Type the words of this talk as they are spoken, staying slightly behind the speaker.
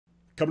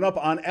Coming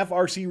up on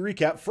FRC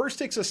Recap, first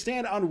takes a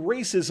stand on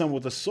racism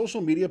with a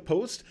social media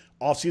post.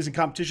 Off-season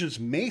competitions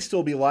may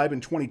still be live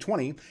in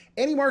 2020.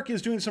 AnyMark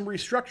is doing some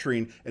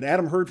restructuring, and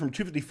Adam Hurd from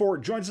 254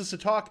 joins us to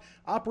talk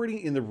operating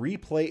in the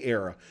replay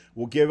era.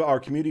 We'll give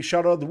our community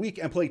shout-out of the week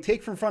and play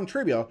Take from Fun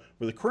Trivia,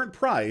 where the current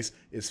prize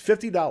is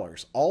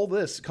 $50. All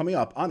this coming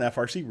up on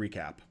FRC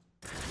Recap.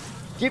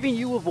 Giving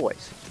you a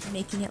voice.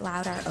 Making it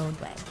loud our own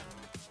way.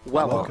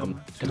 Welcome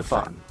to the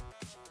fun.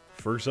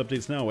 First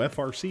Updates Now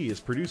FRC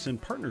is produced in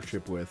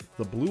partnership with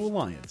the Blue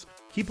Alliance.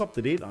 Keep up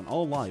to date on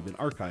all live and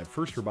archived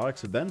First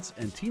Robotics events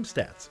and team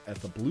stats at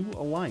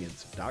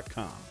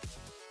thebluealliance.com.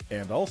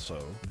 And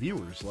also,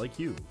 viewers like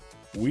you.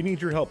 We need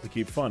your help to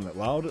keep fun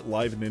loud,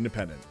 live, and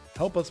independent.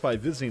 Help us by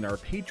visiting our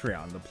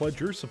Patreon to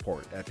pledge your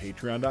support at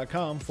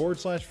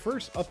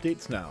patreon.com/First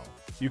Updates Now.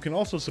 You can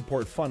also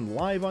support fun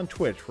live on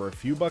Twitch for a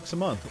few bucks a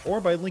month or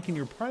by linking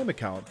your Prime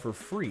account for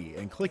free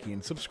and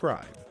clicking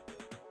subscribe.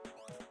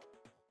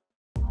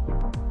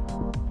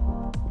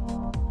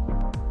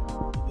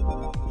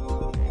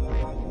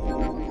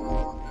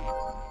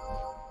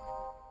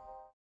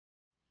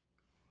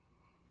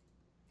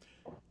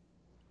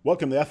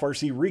 Welcome to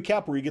FRC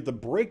Recap, where you get the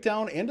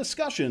breakdown and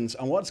discussions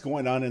on what's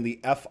going on in the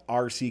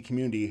FRC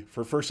community.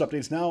 For First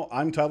Updates Now,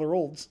 I'm Tyler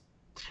Olds.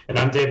 And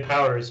I'm Dave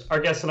Powers. Our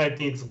guest tonight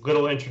needs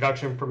little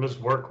introduction from his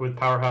work with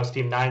Powerhouse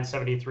Team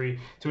 973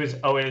 to his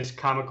always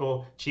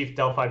comical Chief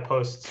Delphi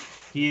posts.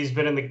 He's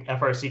been in the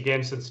FRC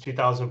game since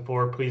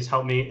 2004. Please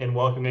help me in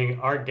welcoming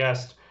our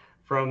guest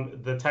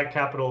from the tech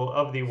capital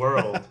of the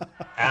world,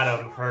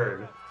 Adam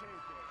Hurd.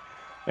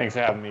 Thanks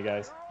for having me,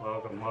 guys.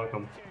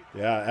 Welcome.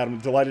 Yeah, Adam,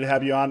 delighted to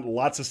have you on.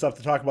 Lots of stuff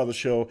to talk about the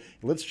show.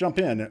 Let's jump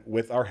in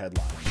with our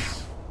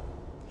headlines.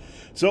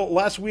 So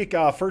last week,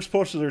 First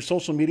posted to their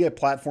social media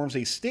platforms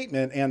a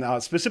statement,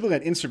 and specifically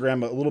on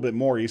Instagram a little bit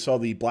more. You saw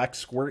the black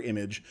square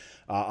image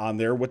on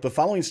there with the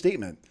following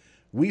statement: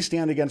 "We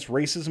stand against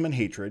racism and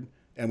hatred,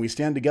 and we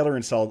stand together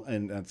in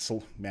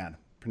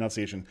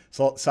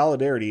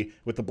solidarity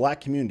with the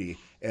black community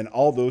and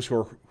all those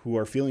who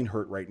are feeling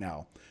hurt right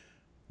now.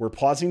 We're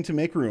pausing to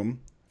make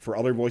room for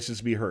other voices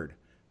to be heard.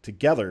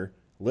 Together,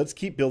 let's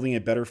keep building a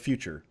better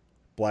future.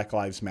 Black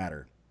Lives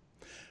Matter."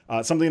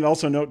 Something to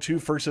also note, too,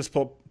 First has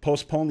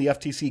postponed the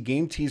FTC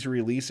game teaser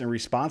release in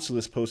response to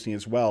this posting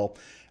as well.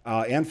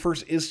 And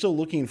First is still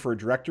looking for a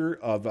director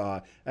of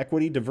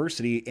equity,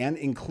 diversity, and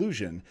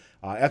inclusion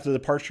after the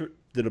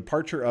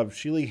departure of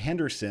Sheila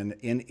Henderson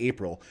in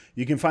April.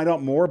 You can find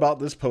out more about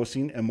this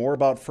posting and more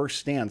about First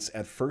stance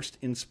at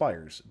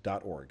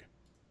firstinspires.org.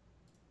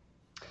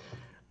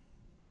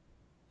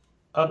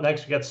 Up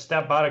next, we got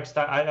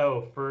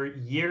Robotics.io. For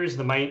years,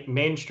 the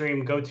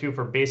mainstream go-to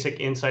for basic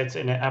insights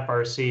in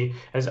FRC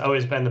has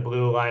always been the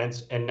Blue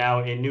Alliance, and now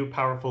a new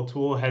powerful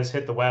tool has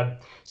hit the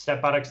web.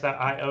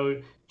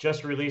 Robotics.io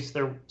just released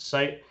their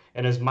site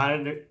and is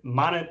modernizing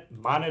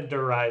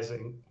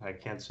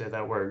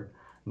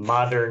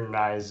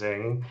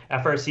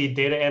FRC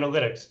data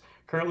analytics.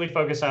 Currently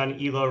focused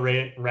on ELO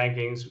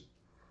rankings.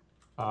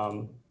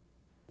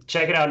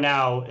 Check it out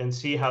now and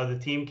see how the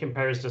team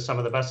compares to some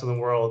of the best in the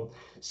world.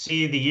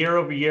 See the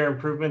year-over-year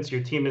improvements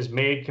your team has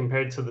made.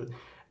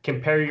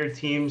 Compare your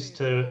team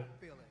to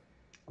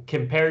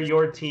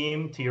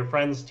your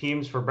friends'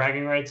 teams for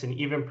bragging rights, and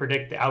even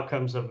predict the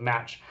outcomes of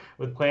match.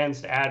 With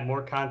plans to add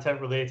more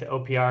content related to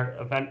OPR,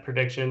 event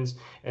predictions,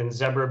 and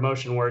Zebra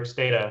MotionWorks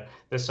data,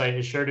 this site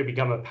is sure to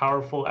become a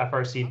powerful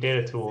FRC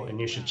data tool, and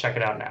you should check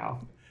it out now.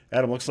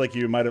 Adam, looks like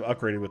you might have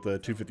upgraded with the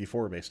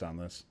 254 based on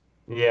this.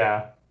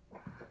 Yeah.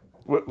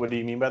 What do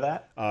you mean by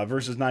that?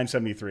 Versus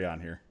 973 on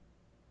here.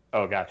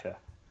 Oh, gotcha.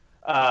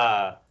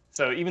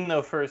 So even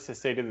though First has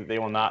stated that they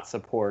will not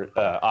support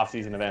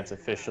off-season events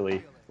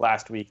officially,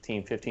 last week Team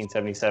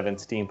 1577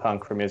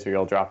 Steampunk from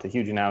Israel dropped a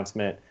huge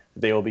announcement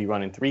that they will be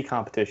running 3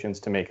 competitions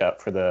to make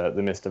up for the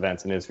missed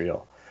events in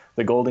Israel.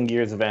 The Golden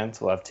Gears events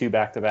will have 2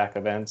 back-to-back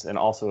events and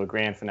also a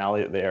grand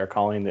finale that they are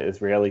calling the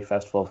Israeli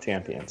Festival of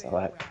Champions. So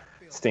that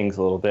stings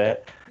a little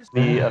bit.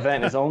 The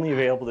event is only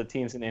available to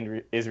teams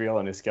in Israel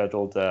and is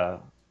scheduled to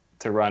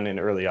run in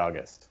early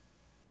August.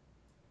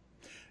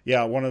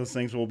 Yeah, one of the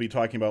things we'll be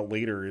talking about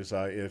later is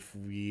if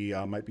we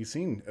might be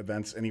seeing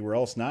events anywhere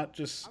else, not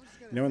just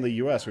in the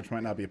U.S., which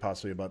might not be a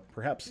possibility, but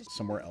perhaps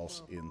somewhere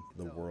else in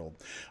the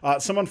world.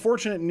 Some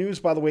unfortunate news,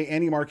 by the way.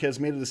 AnyMark has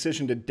made a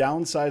decision to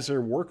downsize their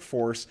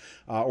workforce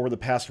over the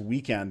past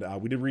weekend.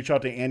 We did reach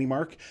out to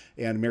AnyMark,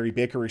 and Mary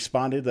Baker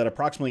responded that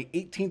approximately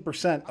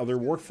 18% of their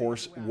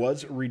workforce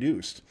was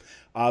reduced.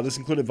 This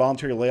included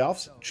voluntary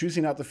layoffs,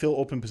 choosing not to fill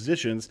open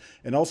positions,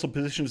 and also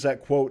positions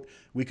that, quote,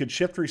 we could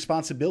shift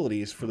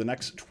responsibilities for the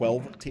next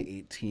 12 to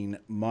 18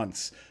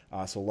 months.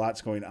 So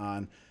lots going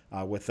on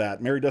with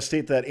that. Mary does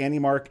state that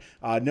AnyMark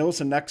knows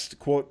the next,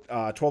 quote,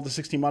 12 to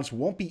 16 months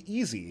won't be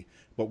easy,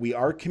 but we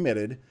are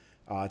committed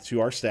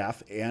to our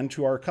staff and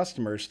to our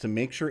customers to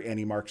make sure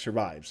AnyMark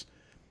survives.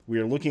 We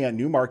are looking at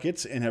new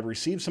markets and have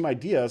received some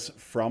ideas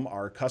from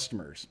our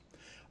customers.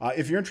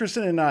 If you're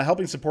interested in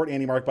helping support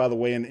Andy Mark, by the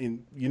way,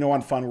 and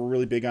on Fun, we're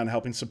really big on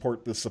helping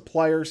support the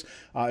suppliers.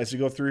 As you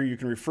go through, you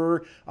can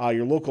refer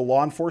your local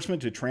law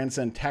enforcement to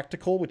Transcend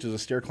Tactical, which is a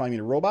stair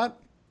climbing robot.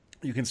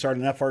 You can start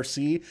an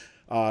FRC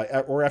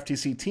or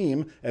FTC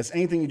team, as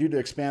anything you do to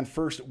expand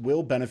first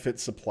will benefit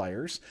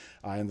suppliers.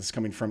 And this is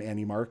coming from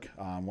Andy Mark,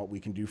 what we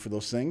can do for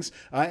those things.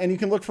 And you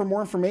can look for more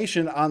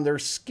information on their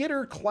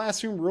Skitter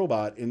Classroom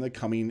robot in the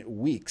coming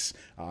weeks.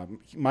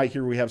 You might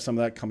hear we have some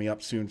of that coming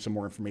up soon, some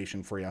more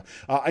information for you.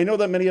 I know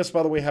that many of us,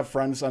 by the way, have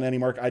friends on Andy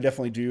Mark. I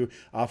definitely do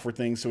for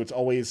things, so it's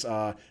always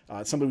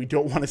something we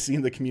don't want to see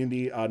in the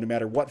community, no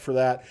matter what for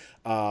that.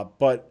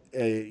 But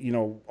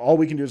all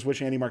we can do is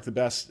wish Andy Mark the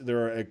best.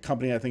 They're a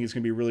company I think is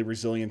going to be really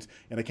resilient,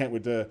 and I can't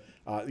wait to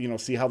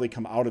see how they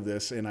come out of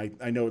this. And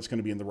I know it's going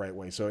to be in the right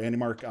way. So Andy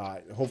Mark,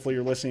 hopefully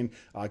you're listening.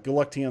 Good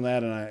luck to you on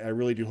that, and I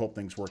really do hope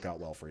things work out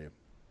well for you.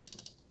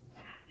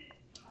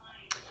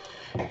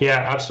 Yeah,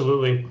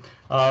 absolutely.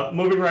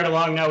 Moving right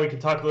along now, we can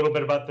talk a little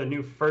bit about the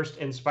new First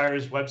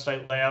Inspires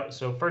website layout.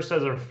 So First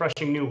has a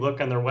refreshing new look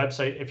on their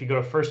website. If you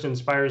go to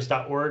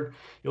firstinspires.org,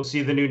 you'll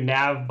see the new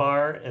nav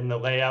bar and the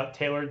layout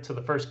tailored to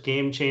the First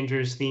Game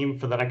Changers theme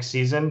for the next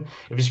season.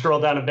 If you scroll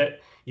down a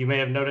bit, you may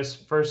have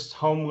noticed First's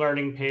home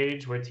learning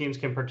page where teams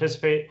can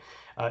participate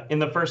in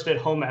the First at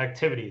Home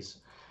activities,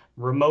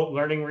 remote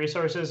learning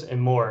resources,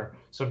 and more.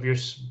 So if you're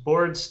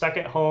bored, stuck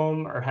at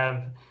home, or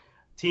have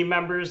team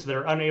members that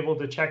are unable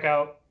to check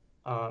out,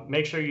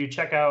 make sure you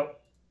check out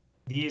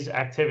these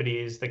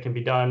activities that can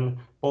be done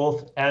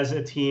both as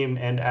a team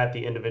and at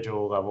the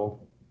individual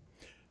level.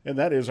 And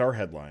that is our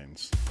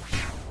headlines.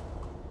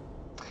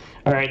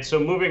 All right, so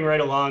moving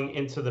right along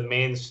into the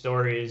main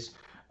stories.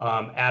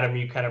 Adam,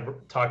 you kind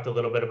of talked a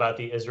little bit about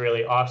the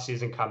Israeli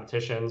off-season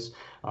competitions.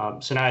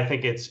 So now I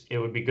think it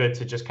would be good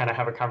to just kind of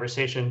have a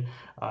conversation.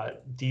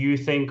 Do you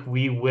think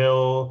we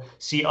will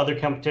see other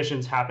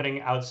competitions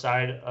happening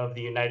outside of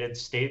the United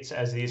States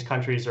as these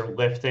countries are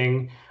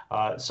lifting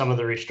some of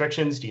the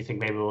restrictions? Do you think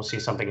maybe we'll see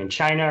something in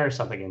China or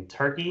something in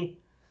Turkey?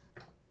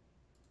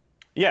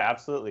 Yeah,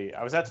 absolutely.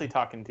 I was actually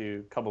talking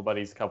to a couple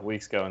buddies a couple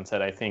weeks ago and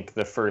said I think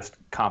the first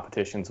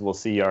competitions we'll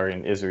see are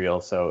in Israel,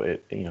 so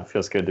it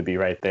feels good to be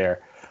right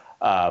there.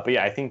 But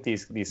yeah, I think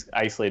these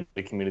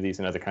isolated communities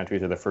in other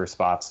countries are the first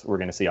spots we're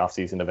going to see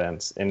off-season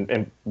events,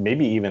 and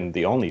maybe even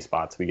the only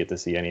spots we get to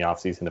see any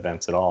off-season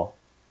events at all.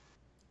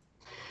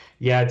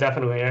 Yeah,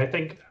 definitely. I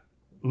think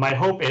my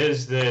hope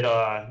is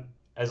that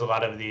as a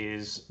lot of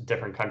these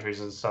different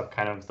countries and stuff,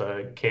 kind of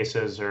the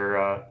cases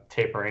are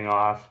tapering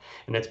off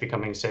and it's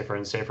becoming a safer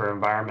and safer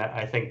environment,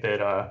 I think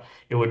that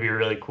it would be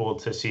really cool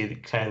to see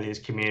kind of these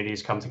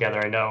communities come together.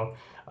 I know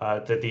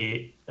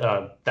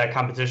that that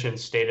competition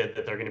stated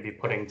that they're going to be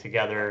putting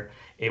together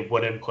a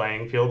wooden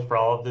playing field for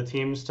all of the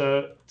teams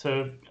to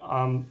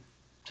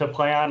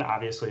play on.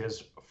 Obviously,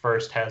 as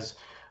First has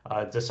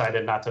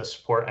decided not to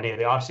support any of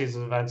the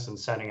off-season events and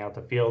sending out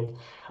the field.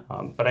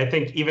 But I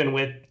think even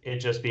with it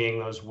just being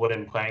those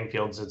wooden playing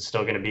fields, it's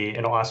still going to be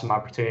an awesome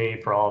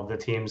opportunity for all of the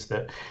teams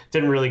that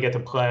didn't really get to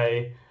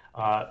play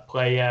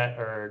yet,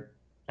 or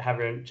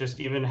haven't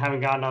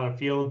gotten on a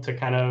field to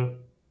kind of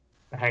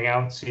hang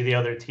out, see the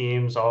other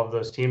teams. All of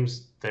those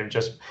teams,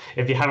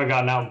 if you haven't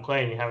gotten out and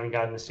played, you haven't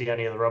gotten to see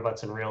any of the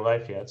robots in real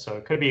life yet. So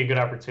it could be a good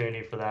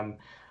opportunity for them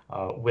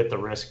with the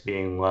risk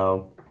being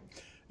low.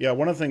 Yeah,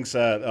 one of the things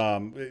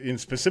that,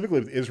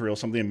 specifically with Israel,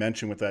 something I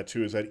mentioned with that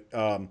too, is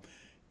that,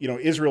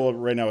 Israel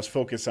right now is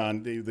focused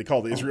on, they call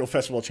it the Israel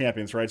Festival of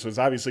Champions, right? So it's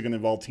obviously going to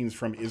involve teams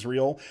from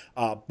Israel.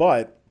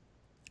 But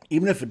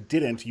even if it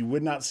didn't, you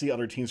would not see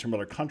other teams from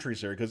other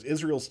countries there, because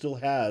Israel still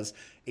has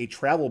a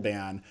travel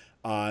ban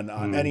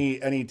on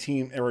any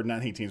team, or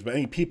not any teams, but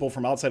any people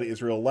from outside of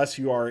Israel, unless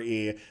you are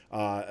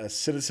a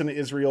citizen of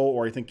Israel,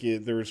 or I think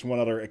there's one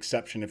other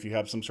exception if you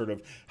have some sort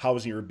of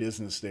housing or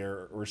business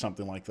there or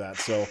something like that.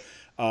 So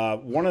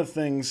one of the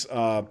things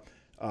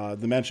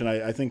the mention,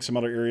 I think some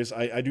other areas,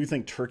 I do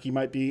think Turkey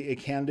might be a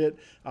candidate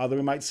that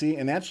we might see,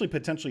 and actually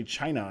potentially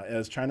China,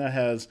 as China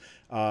has,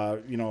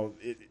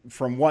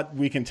 from what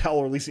we can tell,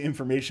 or at least the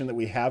information that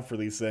we have for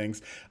these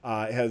things,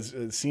 has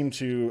seemed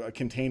to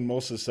contain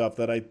most of the stuff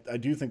that I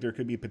do think there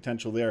could be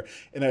potential there.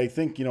 And I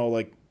think,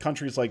 like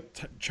countries like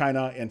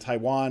China and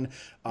Taiwan,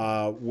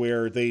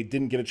 where they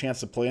didn't get a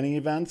chance to play any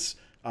events,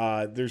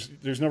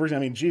 there's no reason.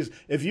 I mean, geez,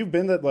 if you've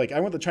been I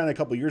went to China a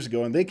couple of years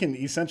ago, and they can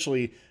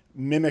essentially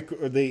mimic,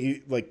 or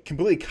they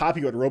completely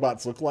copy what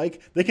robots look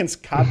like. They can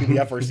copy the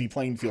FRC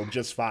playing field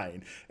just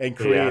fine and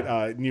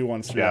create new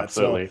ones through that.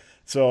 Absolutely.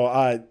 So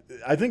I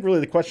think really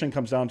the question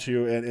comes down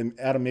to, and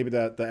Adam, maybe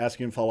to ask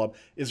you and follow up,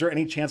 is there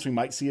any chance we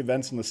might see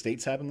events in the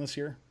States happen this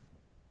year?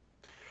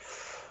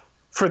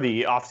 For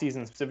the off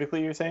season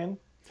specifically, you're saying?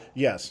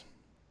 Yes.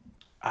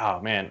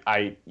 Oh man,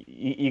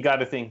 you got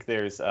to think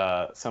there's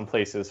some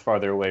places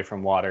farther away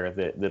from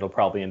water that'll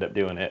probably end up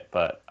doing it,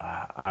 but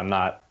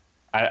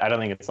I don't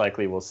think it's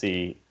likely we'll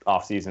see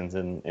off seasons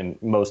in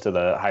most of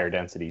the higher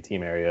density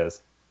team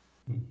areas.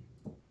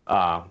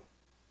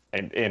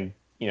 And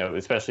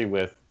especially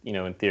with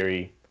in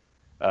theory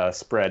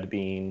spread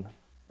being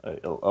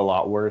a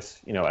lot worse,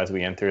 as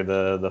we enter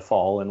the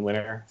fall and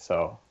winter.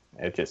 So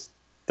it just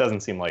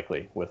doesn't seem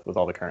likely with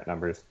all the current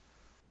numbers.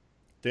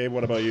 Dave,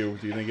 what about you?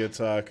 Do you think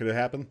could it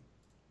happen?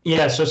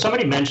 Yeah, so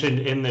somebody mentioned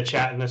in the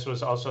chat, and this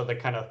was also the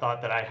kind of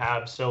thought that I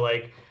have. So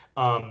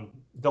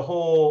the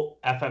whole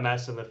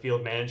FMS and the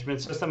field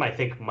management system, I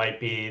think might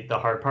be the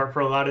hard part for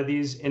a lot of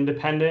these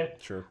independent,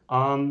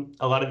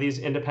 a lot of these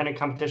independent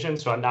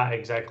competitions. So I'm not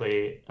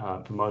exactly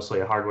mostly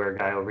a hardware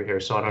guy over here,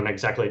 so I don't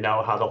exactly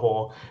know how the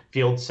whole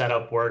field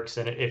setup works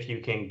and if you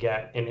can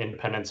get an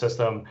independent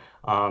system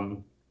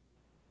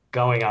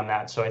going on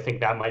that. So I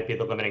think that might be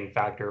the limiting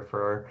factor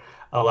for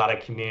a lot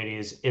of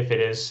communities if it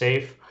is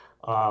safe.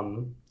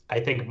 I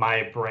think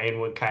my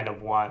brain would kind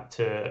of want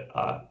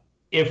to,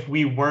 if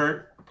we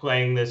weren't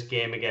playing this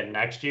game again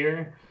next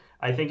year,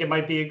 I think it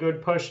might be a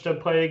good push to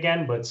play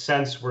again. But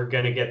since we're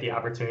going to get the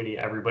opportunity,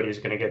 everybody's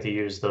going to get to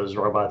use those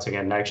robots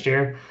again next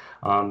year,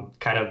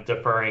 kind of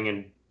deferring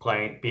and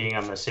being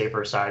on the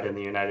safer side in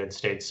the United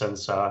States,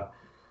 since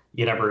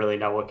you never really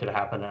know what could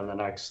happen in the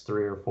next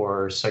 3 or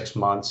 4 or 6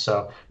 months.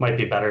 So it might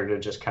be better to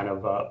just kind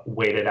of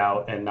wait it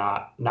out and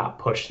not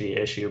push the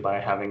issue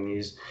by having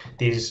these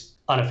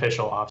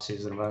unofficial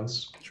off-season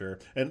events. Sure.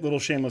 And little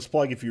shameless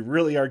plug, if you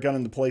really are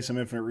gunning to play some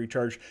Infinite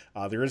Recharge,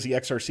 there is the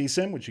XRC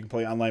sim, which you can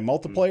play online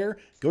multiplayer.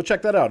 Go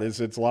check that out. It's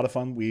a lot of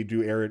fun. We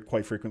do air it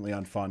quite frequently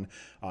on Fun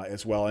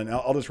as well. And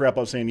I'll just wrap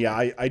up saying, yeah,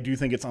 I do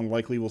think it's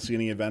unlikely we'll see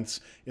any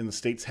events in the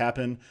States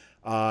happen.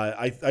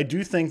 I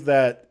do think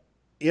that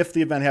if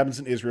the event happens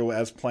in Israel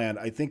as planned,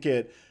 I think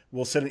it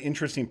will set an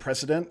interesting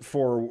precedent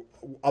for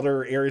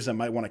other areas that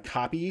might want to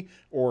copy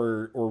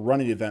or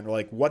run an event.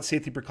 Like, what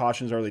safety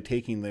precautions are they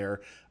taking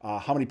there?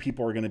 How many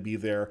people are going to be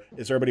there?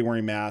 Is everybody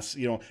wearing masks?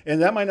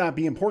 And that might not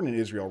be important in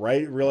Israel,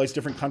 right? Realize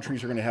different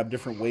countries are going to have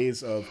different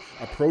ways of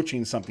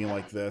approaching something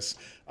like this.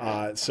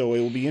 So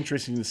it will be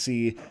interesting to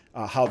see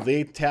how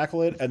they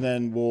tackle it, and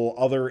then will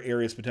other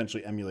areas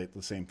potentially emulate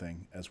the same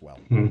thing as well.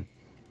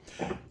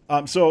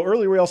 So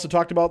earlier we also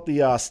talked about the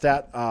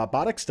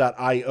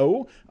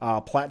Robotics.io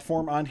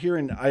platform on here,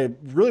 and I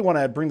really want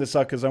to bring this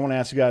up because I want to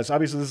ask you guys,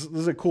 obviously this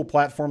is a cool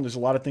platform. There's a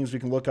lot of things we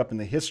can look up in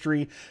the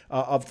history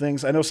of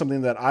things. I know something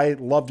that I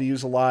love to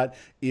use a lot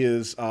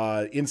is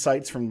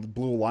insights from the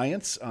Blue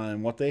Alliance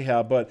and what they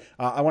have, but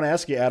I want to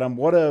ask you, Adam,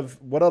 what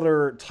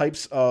other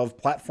types of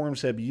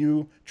platforms have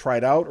you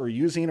tried out or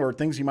using, or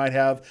things you might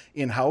have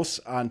in-house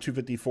on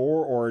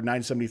 254 or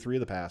 973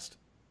 of the past?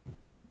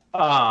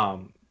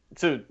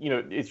 So,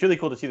 it's really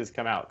cool to see this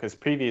come out, because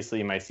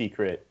previously my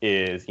secret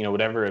is,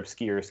 whatever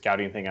obscure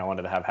scouting thing I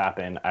wanted to have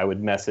happen, I would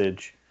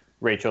message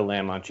Rachel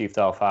Lim on Chief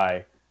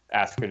Delphi,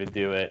 ask her to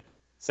do it,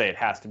 say it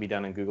has to be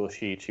done in Google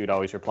Sheets. She would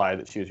always reply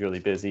that she was really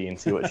busy and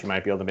see what she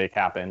might be able to make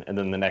happen. And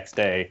then the next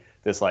day,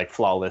 this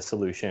flawless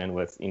solution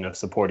with,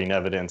 supporting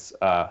evidence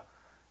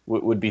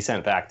would be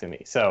sent back to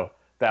me. So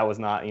that was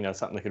not,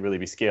 something that could really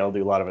be scaled to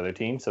a lot of other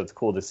teams. So it's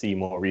cool to see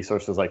more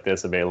resources like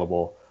this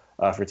available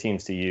for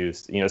teams to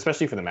use,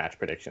 especially for the match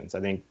predictions. I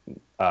think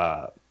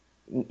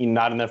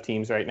not enough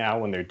teams right now,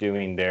 when they're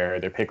doing their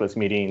picklist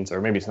meetings,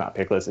 or maybe it's not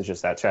picklist, it's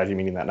just that strategy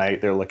meeting that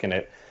night, they're looking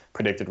at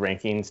predicted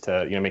rankings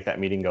to make that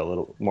meeting go a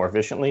little more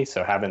efficiently.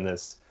 So having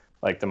this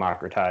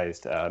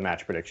democratized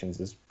match predictions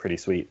is pretty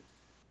sweet.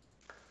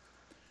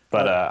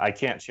 But I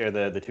can't share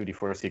the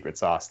 2D4 secret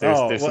sauce. There's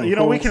some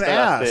cool we can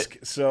ask.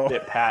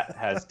 That Pat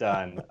has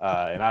done,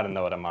 and I don't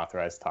know what I'm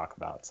authorized to talk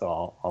about,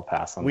 so I'll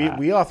pass on that.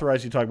 We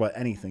authorize you to talk about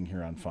anything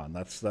here on Fun.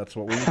 That's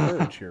what we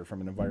encourage here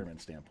from an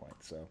environment standpoint.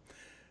 So,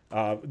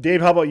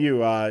 Dave, how about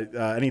you?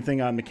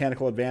 Anything on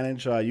Mechanical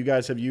Advantage you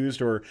guys have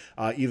used, or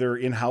either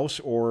in-house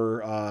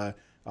or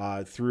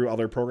through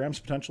other programs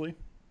potentially?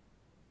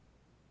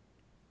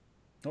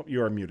 Oh,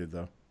 you are muted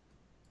though.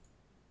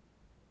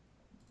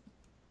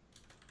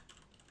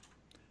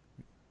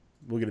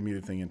 We'll get a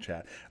muted thing in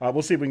chat.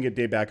 We'll see if we can get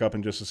Dave back up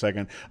in just a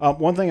second.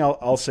 One thing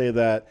I'll say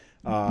that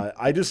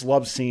I just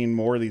love seeing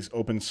more of these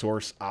open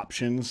source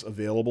options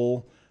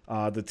available,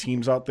 the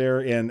teams out there.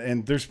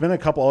 And there's been a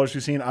couple others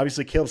we've seen.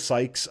 Obviously, Caleb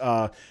Sykes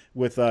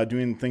with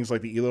doing things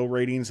like the ELO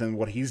ratings and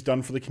what he's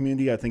done for the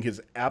community, I think is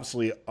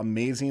absolutely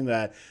amazing.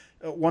 That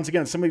once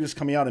again, somebody just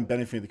coming out and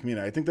benefiting the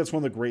community. I think that's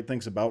one of the great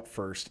things about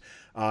FIRST.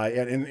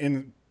 And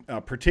in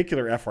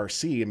particular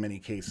FRC in many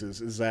cases,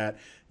 is that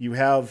you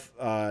have,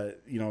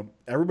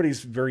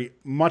 everybody's very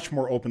much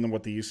more open than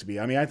what they used to be.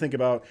 I mean, I think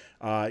about,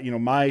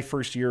 my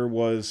first year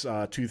was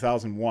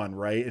 2001,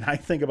 right? And I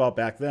think about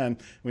back then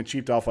when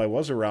Chief Delphi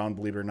was around,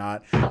 believe it or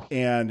not,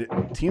 and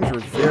teams were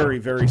very,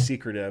 very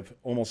secretive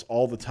almost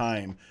all the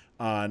time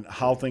on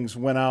how things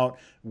went out,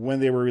 when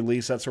they were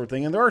released, that sort of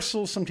thing. And there are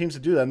still some teams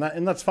that do that,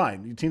 and that's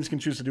fine. Teams can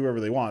choose to do whatever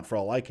they want for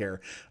all I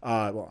care.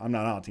 Well, I'm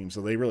not on a team, so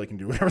they really can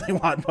do whatever they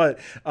want. But,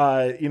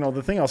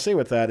 the thing I'll say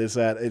with that is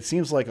that it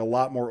seems like a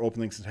lot more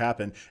open things have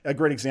happened. A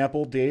great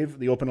example, Dave,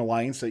 the Open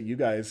Alliance that you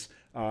guys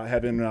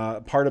have been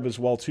part of as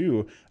well,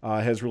 too,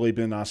 has really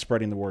been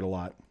spreading the word a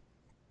lot.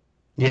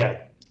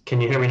 Yeah.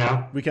 Can you hear me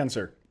now? We can,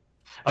 sir.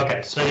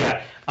 Okay, so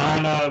yeah,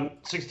 on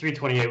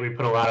 6328, we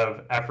put a lot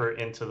of effort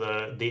into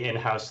the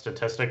in-house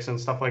statistics and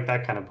stuff like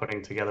that, kind of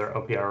putting together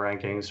OPR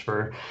rankings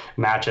for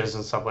matches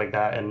and stuff like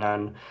that, and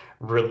then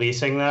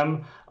releasing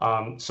them.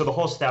 So the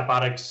whole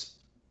Statbotics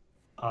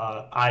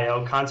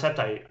IO concept,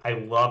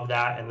 I love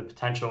that, and the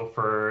potential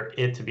for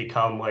it to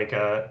become like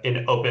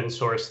an open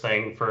source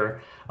thing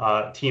for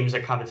teams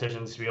at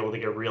competitions to be able to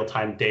get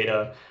real-time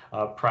data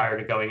prior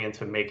to going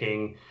into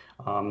making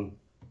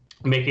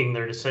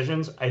their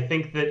decisions. I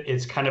think that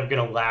it's kind of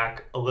going to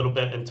lack a little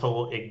bit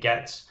until it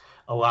gets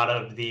a lot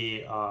of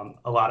the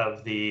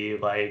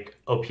like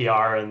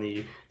OPR and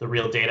the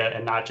real data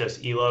and not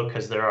just ELO,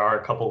 because there are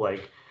a couple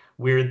like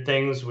weird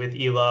things with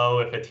ELO.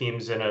 If a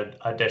team's in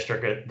a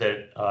district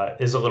that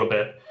is a little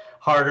bit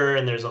harder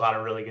and there's a lot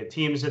of really good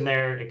teams in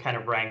there, it kind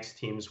of ranks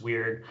teams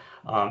weird,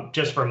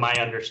 just from my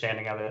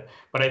understanding of it.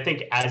 But I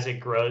think as it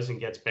grows and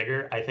gets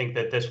bigger, I think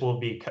that this will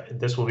be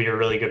a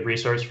really good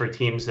resource for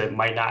teams that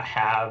might not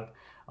have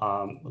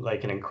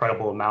like an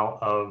incredible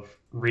amount of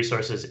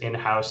resources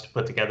in-house to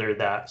put together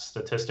that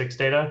statistics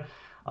data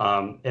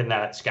and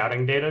that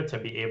scouting data to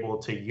be able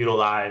to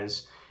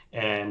utilize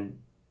and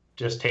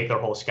just take their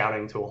whole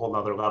scouting to a whole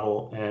nother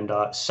level and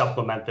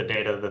supplement the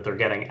data that they're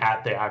getting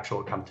at the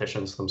actual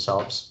competitions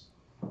themselves.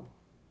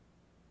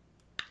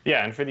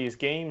 Yeah, and for these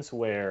games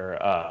where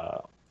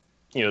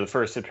the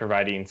first is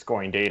providing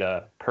scoring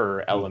data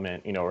per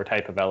element, or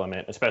type of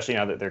element, especially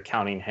now that they're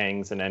counting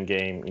hangs and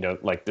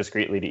endgame, like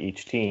discretely to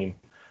each team,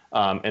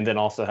 and then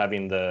also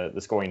having the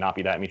scoring not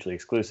be that mutually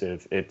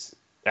exclusive, it's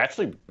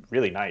actually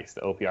really nice,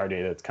 the OPR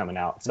data that's coming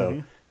out.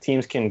 So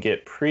teams can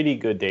get pretty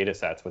good data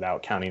sets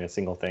without counting a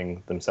single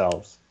thing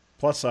themselves.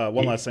 Plus,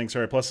 one last thing,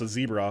 plus the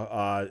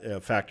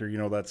zebra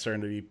factor, that's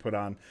starting to be put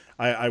on.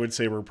 I would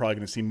say we're probably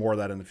going to see more of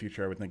that in the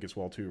future, I would think as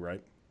well, too,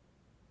 right?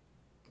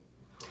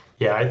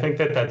 Yeah, I think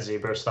that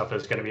zebra stuff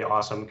is going to be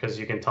awesome because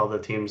you can tell the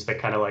teams that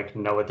kind of like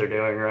know what they're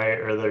doing, right?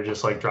 Or they're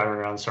just like driving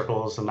around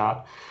circles and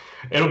not.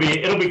 It'll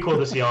be cool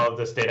to see all of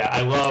this data.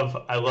 I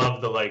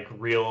love the like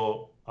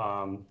real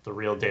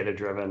data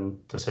driven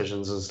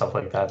decisions and stuff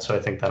like that. So I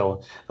think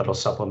that'll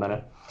supplement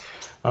it.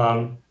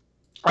 All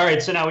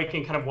right, so now we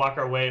can kind of walk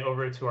our way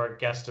over to our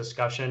guest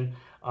discussion.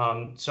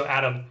 So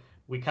Adam,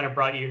 we kind of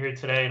brought you here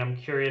today, and I'm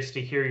curious to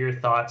hear your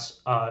thoughts.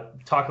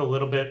 Talk a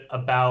little bit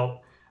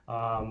about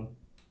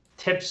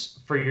tips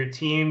for your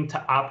team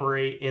to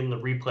operate in the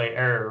replay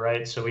era,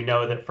 right? So we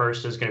know that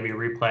First is going to be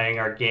replaying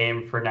our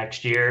game for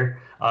next year,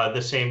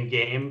 the same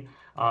game.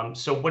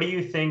 So what do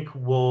you think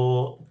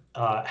will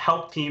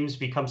help teams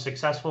become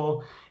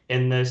successful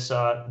in this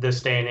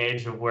day and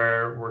age of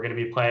where we're going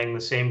to be playing the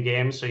same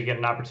game? So you get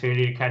an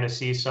opportunity to kind of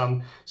see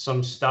some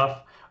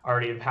stuff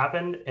already have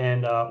happened.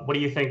 And what do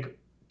you think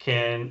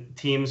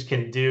teams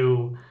can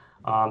do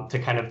to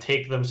kind of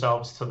take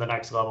themselves to the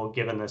next level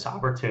given this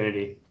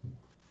opportunity?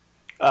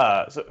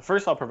 So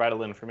first, I'll provide a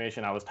little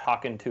information. I was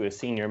talking to a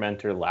senior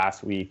mentor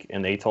last week,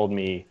 and they told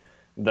me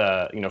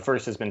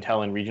First has been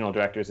telling regional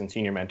directors and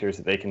senior mentors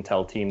that they can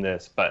tell team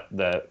this, but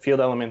the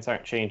field elements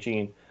aren't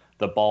changing,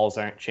 the balls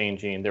aren't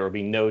changing. There will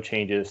be no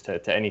changes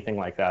to anything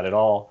like that at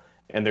all,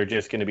 and they're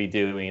just going to be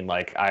doing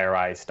like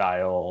IRI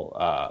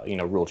style,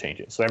 rule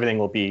changes. So everything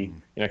will be,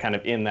 kind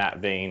of in that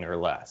vein or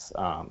less.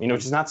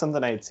 Which is not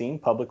something I had seen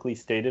publicly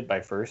stated by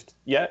First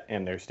yet,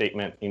 and their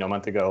statement, a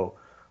month ago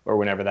or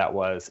whenever that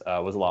was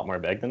a lot more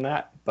vague than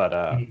that. But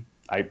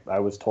I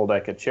was told I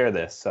could share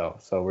this, so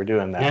we're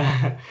doing that.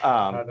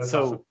 Yeah.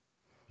 So awesome.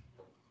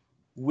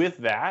 With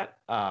that,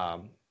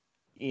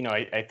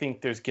 I think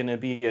there's going to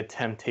be a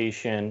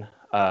temptation,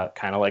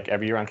 kind of like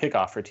every year on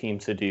kickoff, for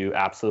teams to do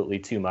absolutely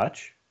too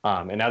much.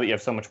 And now that you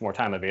have so much more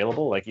time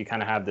available, like you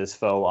kind of have this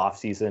faux off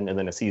season and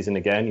then a season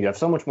again, you have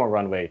so much more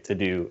runway to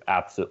do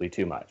absolutely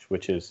too much,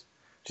 which is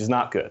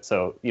not good.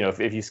 So,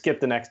 if you skip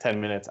the next 10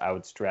 minutes, I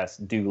would stress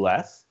do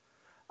less.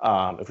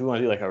 If we want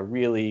to do like a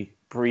really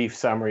brief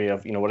summary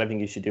of what I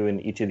think you should do in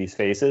each of these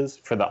phases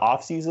for the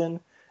off season,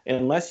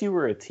 unless you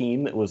were a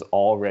team that was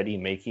already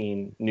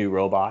making new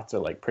robots or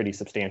like pretty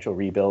substantial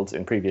rebuilds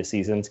in previous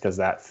seasons because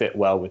that fit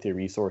well with your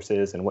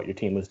resources and what your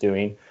team was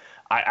doing,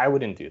 I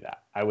wouldn't do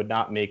that. I would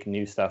not make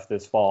new stuff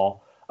this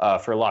fall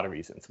for a lot of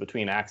reasons,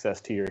 between access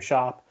to your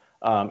shop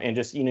and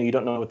just you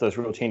don't know what those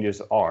rule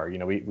changes are.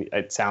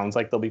 It sounds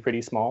like they'll be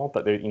pretty small,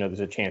 but there's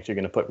a chance you're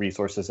going to put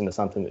resources into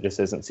something that just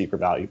isn't super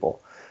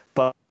valuable.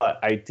 But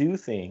I do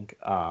think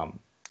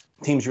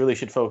teams really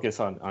should focus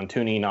on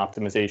tuning,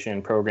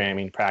 optimization,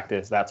 programming,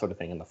 practice, that sort of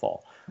thing in the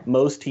fall.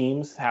 Most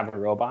teams have a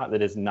robot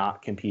that is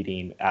not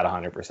competing at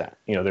 100%.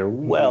 They're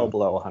well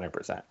below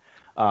 100%.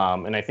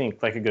 And I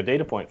think like a good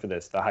data point for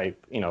this, the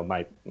hype,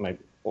 my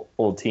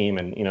old team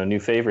and new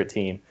favorite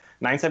team,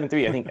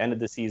 973, I think ended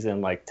the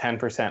season like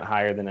 10%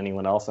 higher than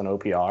anyone else on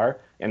OPR,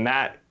 and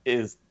that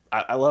is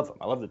I love them.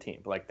 I love the team.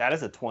 But like that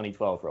is a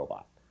 2012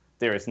 robot.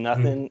 There is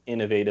nothing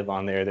innovative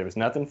on there. There was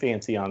nothing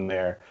fancy on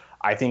there.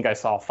 I think I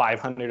saw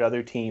 500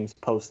 other teams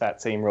post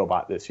that same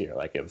robot this year.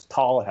 Like, it was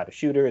tall, it had a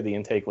shooter, the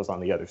intake was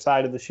on the other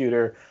side of the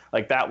shooter.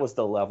 Like, that was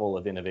the level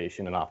of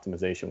innovation and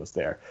optimization was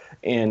there.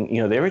 And,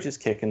 they were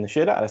just kicking the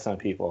shit out of some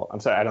people. I'm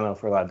sorry, I don't know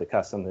if we're allowed to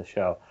cuss on this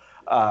show.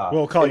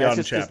 We'll call you that's out in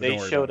just chat.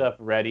 because they showed up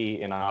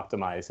ready and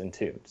optimized and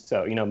tuned.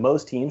 So,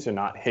 most teams are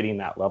not hitting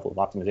that level of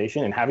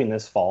optimization, and having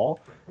this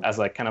fall as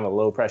like kind of a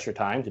low pressure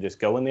time to just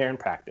go in there and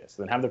practice,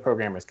 then have the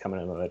programmers come in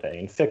another day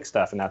and fix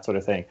stuff and that sort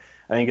of thing,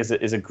 I think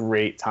is a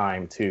great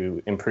time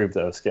to improve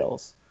those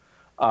skills.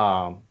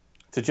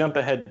 To jump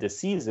ahead to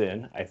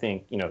season, I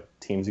think,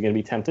 teams are going to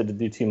be tempted to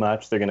do too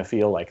much. They're going to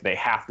feel like they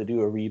have to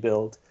do a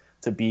rebuild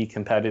to be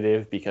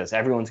competitive because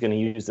everyone's going to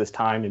use this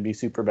time and be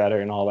super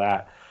better and all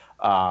that.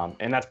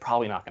 And that's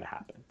probably not going to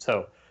happen.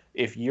 So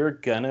if you're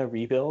going to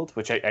rebuild,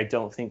 which I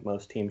don't think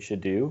most teams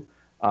should do,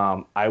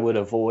 I would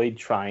avoid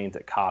trying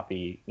to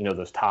copy,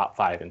 those top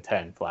 5 and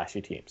 10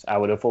 flashy teams. I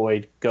would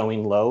avoid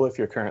going low if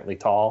you're currently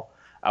tall.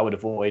 I would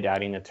avoid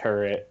adding a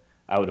turret.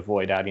 I would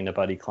avoid adding a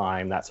buddy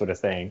climb, that sort of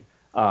thing.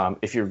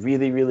 If you're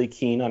really, really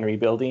keen on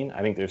rebuilding,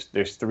 I think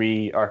there's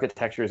 3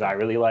 architectures I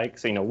really like.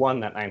 So,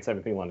 one, that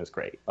 973 is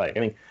great. Like, I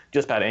think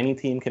just about any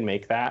team can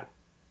make that.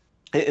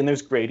 And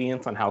there's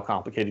gradients on how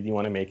complicated you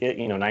want to make it.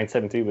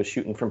 973 was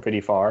shooting from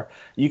pretty far.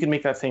 You can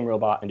make that same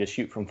robot and just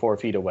shoot from 4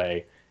 feet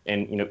away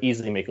and,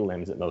 easily make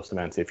limbs at most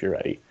events if you're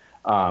ready.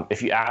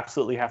 If you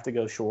absolutely have to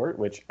go short,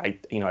 which I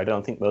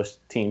don't think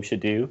most teams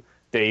should do,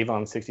 Dave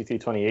on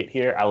 6328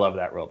 here, I love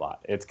that robot.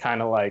 It's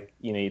kind of like,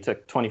 you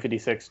took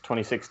 2056,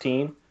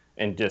 2016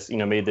 and just,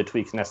 made the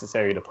tweaks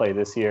necessary to play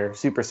this year.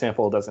 Super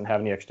simple, doesn't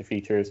have any extra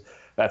features.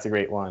 That's a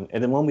great one.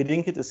 And then one we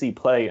didn't get to see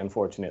play,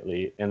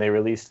 unfortunately, and they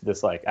released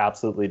this like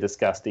absolutely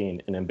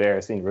disgusting and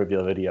embarrassing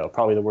reveal video,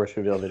 probably the worst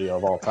reveal video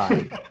of all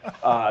time.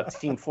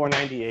 Team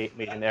 498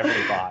 made an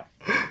every bot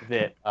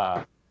that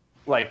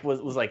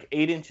was like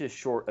 8 inches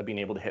short of being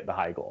able to hit the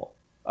high goal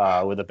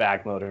with a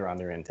bag motor on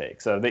their intake.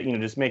 So that,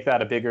 just make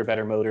that a bigger,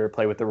 better motor,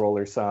 play with the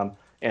roller some,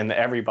 and the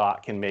every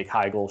bot can make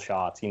high goal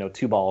shots,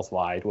 2 balls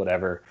wide,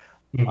 whatever.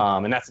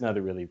 And that's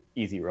another really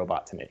easy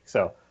robot to make.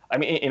 So, I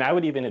mean, and I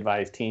would even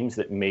advise teams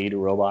that made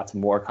robots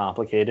more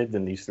complicated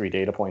than these 3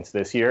 data points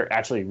this year,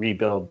 actually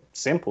rebuild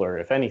simpler,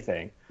 if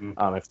anything,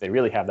 if they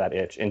really have that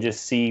itch, and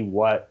just see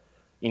what,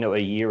 a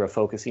year of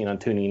focusing on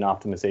tuning,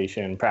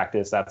 optimization,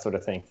 practice, that sort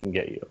of thing can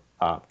get you.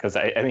 Because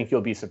I think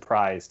you'll be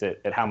surprised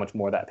at how much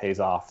more that pays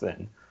off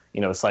than,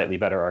 a slightly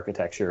better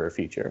architecture or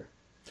feature.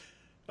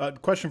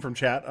 Question from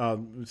chat.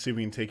 Let's see if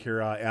we can take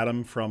here.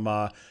 Adam from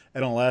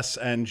NLS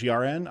and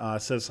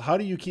GRN says, how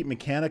do you keep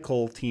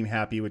mechanical team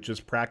happy with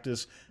just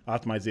practice,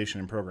 optimization,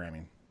 and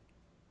programming?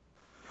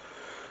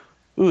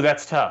 Ooh,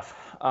 that's tough.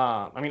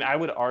 I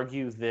would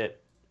argue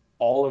that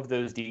all of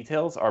those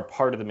details are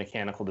part of the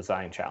mechanical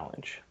design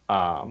challenge.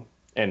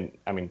 And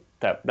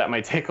that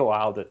might take a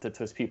while to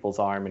twist people's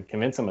arm and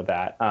convince them of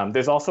that.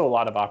 There's also a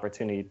lot of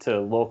opportunity to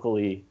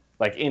locally,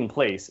 like in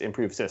place,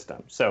 improve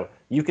systems. So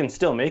you can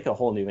still make a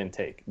whole new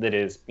intake that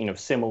is,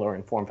 similar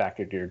in form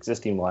factor to your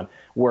existing one,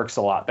 works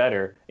a lot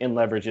better, and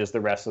leverages the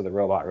rest of the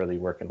robot really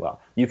working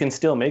well. You can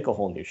still make a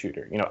whole new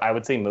shooter. I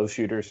would say most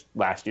shooters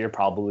last year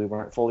probably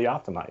weren't fully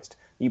optimized.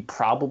 You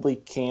probably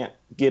can't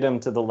get them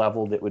to the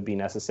level that would be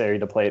necessary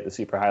to play at the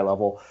super high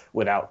level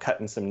without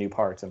cutting some new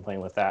parts and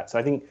playing with that. So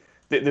I think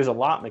there's a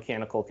lot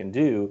mechanical can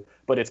do,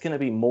 but it's going to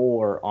be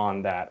more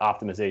on that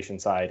optimization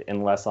side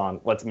and less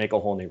on let's make a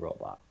whole new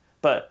robot.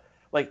 But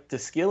like to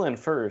skill in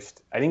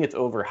first, I think it's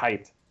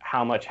overhyped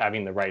how much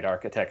having the right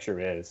architecture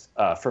is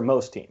for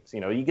most teams.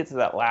 You get to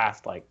that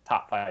last like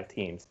top 5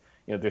 teams,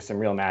 there's some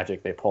real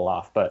magic they pull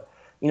off. But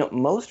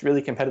most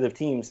really competitive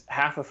teams,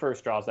 half of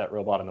first draws that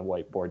robot on the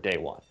whiteboard day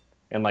 1,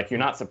 and like you're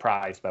not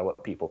surprised by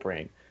what people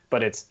bring.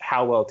 But it's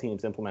how well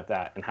teams implement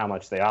that and how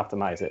much they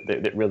optimize it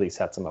that really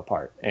sets them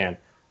apart. And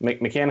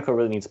mechanical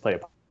really needs to play a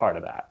part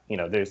of that.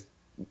 There's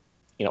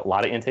a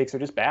lot of intakes are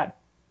just bad.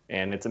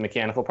 And it's a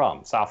mechanical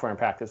problem. Software and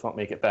practice won't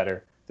make it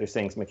better. There's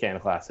things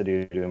mechanical has to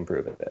do to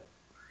improve it.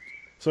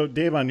 So,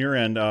 Dave, on your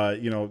end,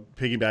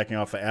 piggybacking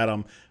off of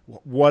Adam,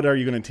 what are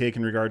you going to take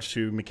in regards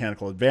to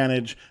mechanical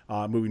advantage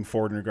moving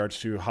forward in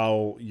regards to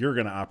how you're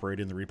going to operate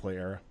in the replay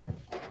era?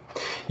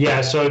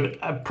 Yeah, so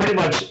pretty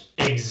much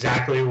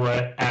exactly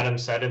what Adam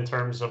said in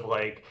terms of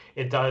like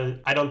it does.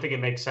 I don't think it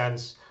makes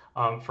sense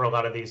for a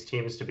lot of these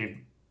teams to be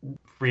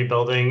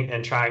rebuilding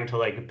and trying to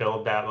like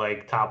build that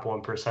like top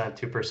 1%,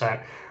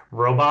 2%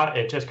 robot.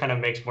 It just kind of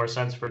makes more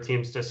sense for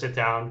teams to sit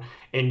down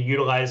and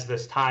utilize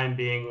this time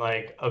being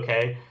like,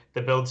 okay,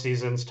 the build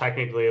season's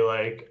technically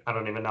like, I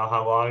don't even know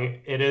how long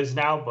it is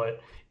now,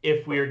 but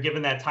if we are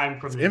given that time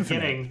from the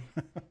beginning,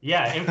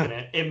 yeah,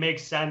 infinite, it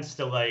makes sense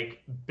to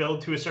like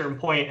build to a certain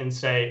point and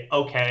say,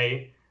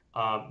 okay,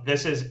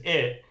 this is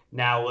it.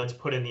 Now let's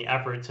put in the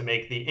effort to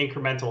make the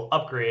incremental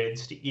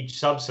upgrades to each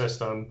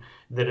subsystem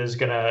that is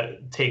going to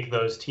take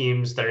those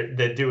teams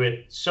that do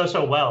it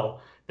so well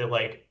that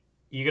like,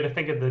 you got to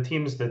think of the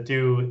teams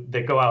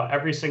that go out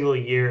every single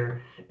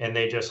year and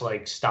they just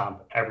like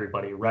stomp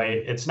everybody, right?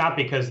 It's not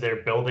because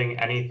they're building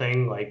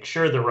anything. Like,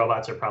 sure, the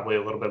robots are probably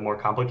a little bit more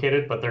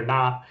complicated, but they're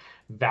not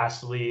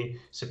vastly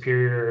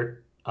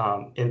superior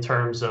in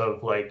terms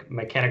of like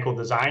mechanical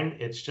design.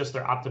 It's just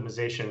their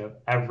optimization of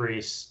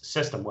every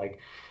system. Like,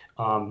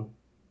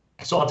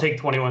 so I'll take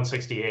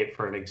 2168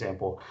 for an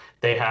example.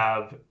 They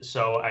have,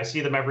 so I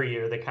see them every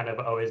year. They kind of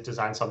always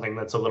design something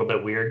that's a little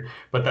bit weird,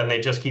 but then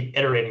they just keep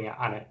iterating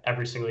on it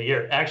every single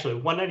year. Actually,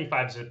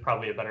 195 is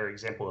probably a better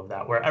example of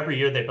that, where every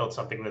year they build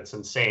something that's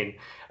insane.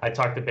 I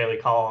talk to Bailey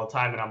Call all the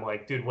time, and I'm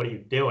like, dude, what are you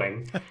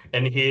doing?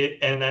 And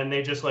then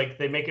they just like,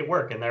 they make it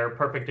work. And they're a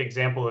perfect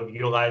example of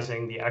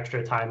utilizing the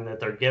extra time that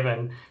they're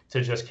given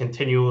to just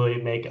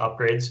continually make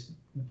upgrades,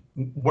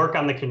 work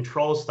on the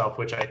control stuff,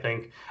 which I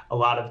think a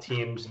lot of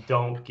teams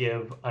don't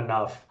give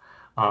enough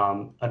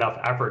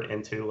effort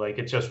into. Like,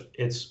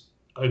 it's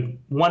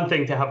one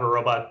thing to have a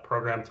robot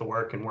program to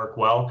work and work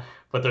well,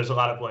 but there's a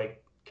lot of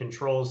like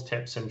controls,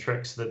 tips, and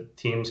tricks that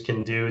teams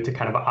can do to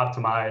kind of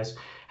optimize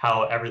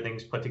how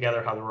everything's put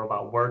together, how the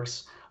robot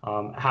works,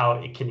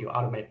 can you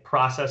automate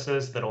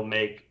processes that'll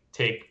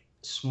take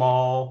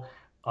small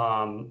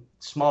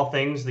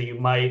things that you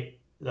might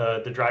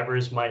the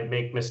drivers might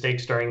make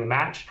mistakes during the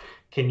match.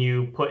 Can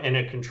you put in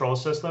a control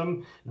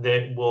system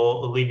that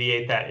will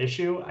alleviate that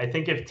issue? I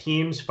think if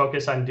teams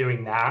focus on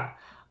doing that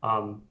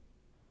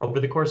over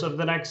the course of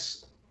the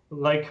next,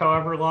 like,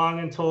 however long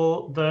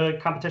until the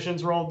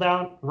competitions roll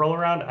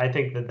around, I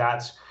think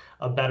that's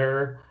a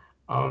better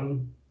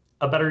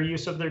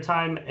use of their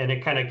time. And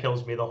it kind of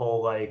kills me, the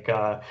whole like,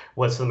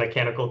 what's the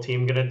mechanical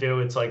team gonna do?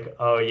 It's like,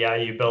 oh yeah,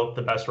 you built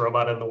the best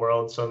robot in the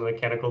world, so the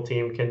mechanical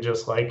team can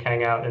just like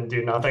hang out and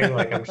do nothing.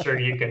 Like, I'm sure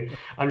you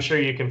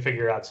can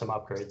figure out some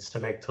upgrades to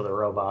make to the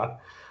robot.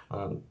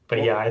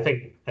 But yeah, I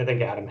think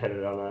Adam hit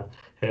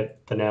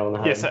the nail on the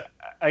head. Yes,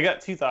 I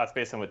got two thoughts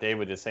based on what Dave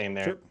was just saying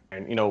there. Sure.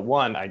 And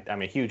one,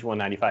 I'm a huge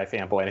 195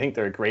 fanboy. I think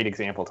they're a great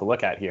example to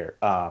look at here.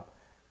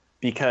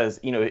 Because,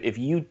 if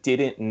you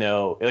didn't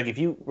know, like if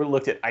you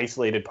looked at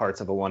isolated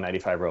parts of a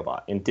 195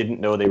 robot and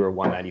didn't know they were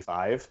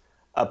 195,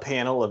 a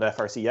panel of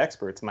FRC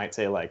experts might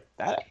say, like,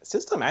 that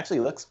system actually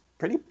looks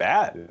pretty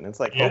bad. And it's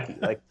like, okay,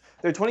 like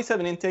their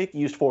 27 intake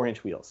used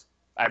 4-inch wheels.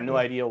 I have no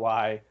idea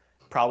why.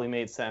 Probably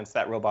made sense.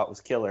 That robot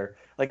was killer.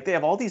 Like, they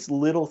have all these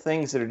little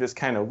things that are just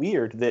kind of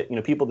weird that,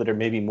 people that are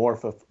maybe more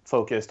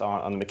focused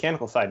on the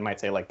mechanical side might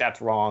say, like,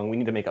 that's wrong. We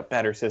need to make a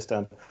better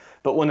system.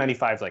 But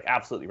 195 is like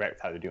absolutely right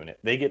with how they're doing it.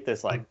 They get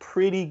this like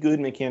pretty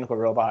good mechanical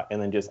robot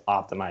and then just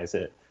optimize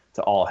it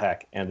to all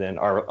heck, and then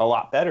are a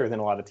lot better than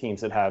a lot of teams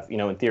that have,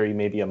 in theory,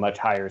 maybe a much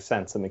higher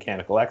sense of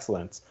mechanical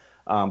excellence,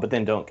 but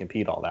then don't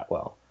compete all that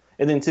well.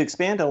 And then to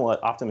expand on what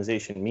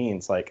optimization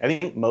means, like, I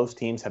think most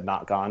teams have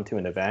not gone to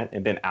an event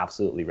and been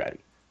absolutely ready.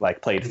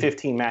 Like, played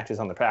 15 matches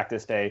on the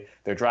practice day.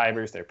 Their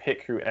drivers, their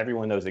pit crew,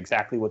 everyone knows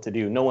exactly what to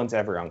do. No one's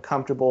ever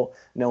uncomfortable.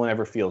 No one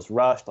ever feels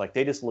rushed. Like,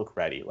 they just look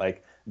ready.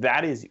 Like,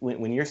 that is,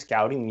 when you're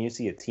scouting and you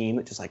see a team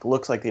that just like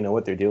looks like they know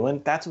what they're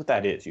doing, that's what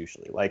that is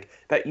usually. Like,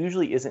 that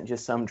usually isn't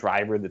just some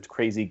driver that's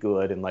crazy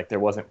good and like there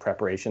wasn't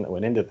preparation that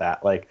went into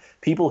that. Like,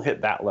 people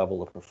hit that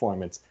level of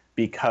performance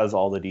because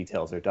all the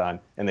details are done,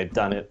 and they've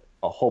done it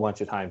a whole bunch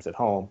of times at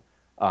home,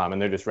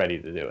 and they're just ready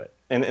to do it.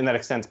 And that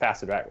extends past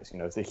the drivers.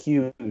 It's a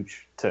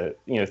huge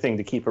thing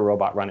to keep a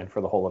robot running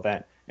for the whole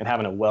event, and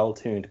having a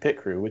well-tuned pit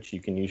crew, which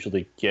you can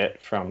usually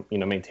get from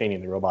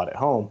maintaining the robot at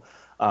home,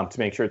 to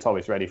make sure it's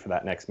always ready for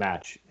that next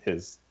match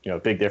is a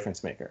big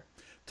difference maker.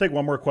 Take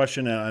one more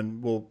question,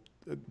 and we'll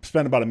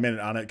spend about a minute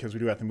on it because we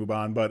do have to move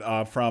on.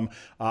 But from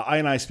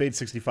INI Spade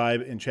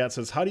 65 in chat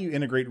says, how do you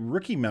integrate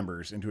rookie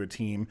members into a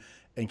team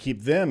and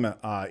keep them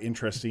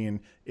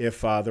interesting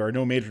if there are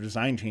no major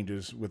design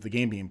changes with the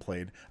game being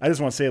played? I just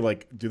want to say,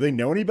 like, do they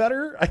know any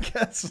better? I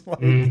guess.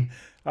 Like,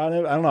 I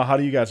don't know. How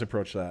do you guys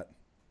approach that?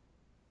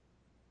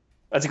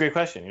 That's a great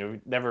question.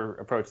 We've never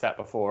approached that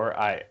before.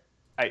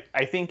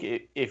 I think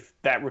if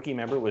that rookie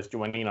member was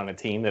joining on a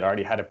team that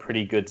already had a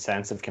pretty good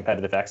sense of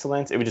competitive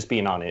excellence, it would just be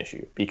a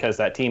non-issue, because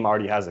that team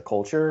already has a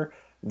culture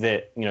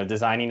that,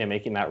 designing and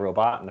making that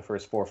robot in the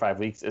first 4 or 5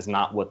 weeks is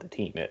not what the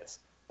team is.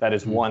 That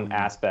is one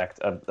aspect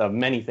of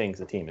many things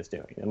the team is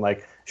doing. And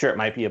like, sure, it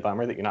might be a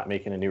bummer that you're not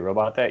making a new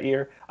robot that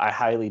year. I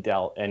highly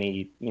doubt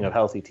any,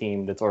 healthy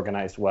team that's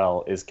organized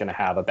well is going to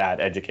have a bad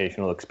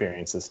educational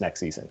experience this next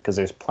season, because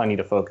there's plenty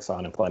to focus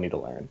on and plenty to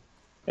learn.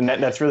 And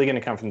that's really going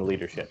to come from the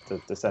leadership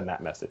to send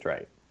that message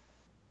right.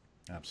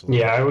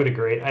 Absolutely. Yeah, I would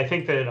agree. I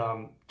think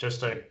that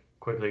just to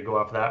quickly go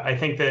off that, I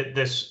think that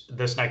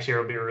this next year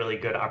will be a really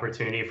good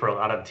opportunity for a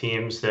lot of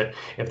teams that,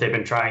 if they've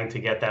been trying to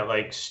get that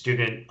like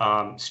student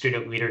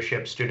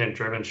leadership, student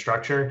driven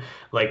structure,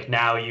 like,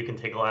 now you can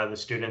take a lot of the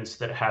students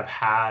that have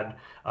had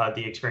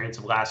the experience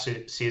of last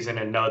season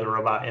and know the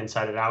robot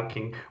inside and out,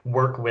 can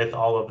work with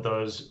all of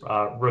those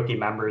rookie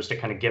members to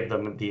kind of give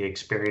them the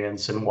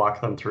experience and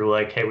walk them through,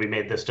 like, hey, we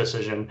made this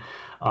decision.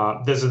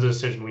 This is the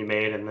decision we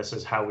made, and this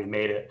is how we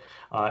made it.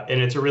 And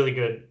it's a really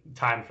good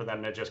time for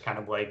them to just kind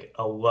of like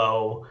a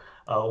low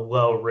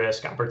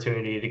risk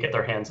opportunity to get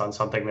their hands on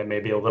something that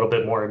may be a little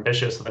bit more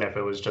ambitious than if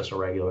it was just a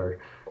regular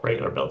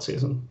build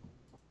season.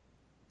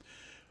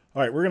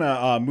 All right, we're going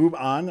to move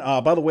on.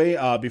 By the way,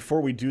 before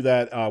we do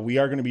that, we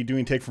are going to be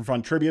doing Take from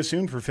Fun trivia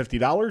soon for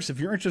 $50. If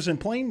you're interested in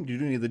playing, you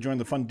do need to join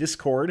the Fun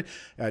Discord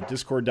at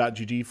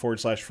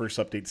discord.gg/first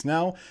updates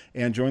now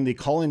and join the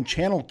call-in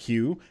channel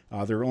queue.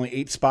 There are only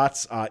 8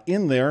 spots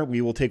in there.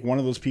 We will take one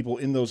of those people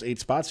in those 8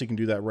 spots. You can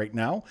do that right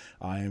now.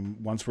 And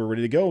once we're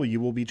ready to go, you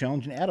will be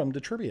challenging Adam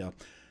to trivia.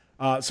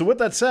 So with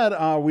that said,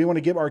 we want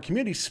to give our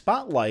community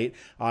spotlight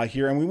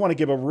here, and we want to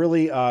give a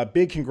really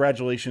big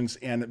congratulations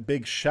and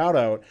big shout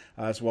out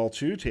as well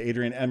too to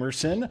Adrienne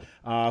Emerson,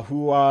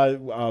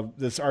 who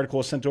this article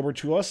was sent over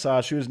to us.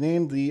 She was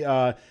named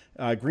the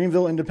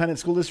Greenville Independent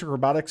School District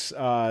Robotics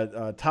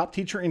top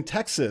teacher in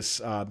Texas.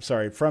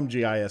 From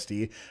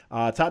GISD,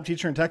 top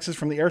teacher in Texas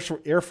from the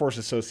Air Force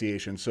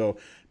Association. So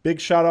big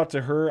shout out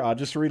to her.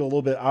 Just to read a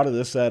little bit out of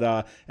this,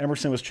 that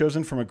Emerson was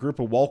chosen from a group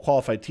of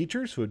well-qualified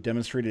teachers who have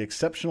demonstrated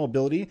exceptional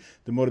ability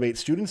to motivate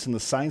students in the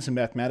science and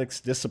mathematics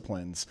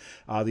disciplines.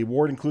 The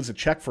award includes a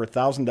check for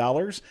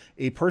 $1,000,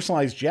 a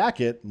personalized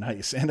jacket,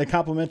 nice, and a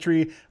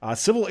complimentary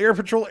Civil Air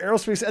Patrol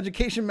Aerospace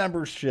Education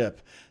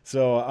membership.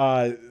 So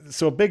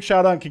a big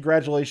shout out and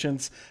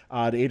congratulations to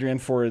Adrienne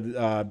for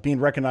being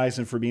recognized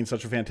and for being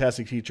such a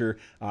fantastic teacher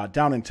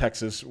down in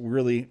Texas.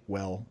 Really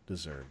well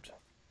deserved.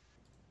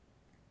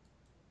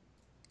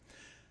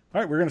 All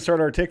right, we're going to start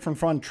our Take from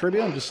Fun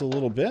trivia in just a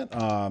little bit.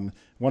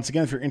 Once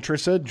again, if you're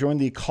interested, join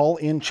the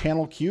call-in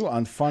channel queue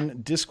on Fun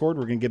Discord.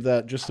 We're going to give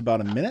that just about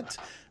a minute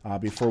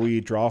before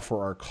we draw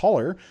for our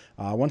caller.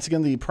 Once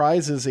again, the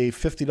prize is a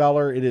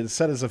 $50. It is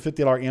set as a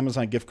 $50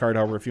 Amazon gift card.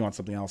 However, if you want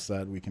something else,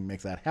 that we can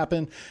make that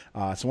happen.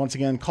 So once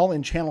again,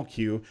 call-in channel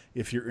queue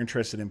if you're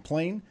interested in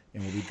playing,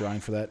 and we'll be drawing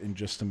for that in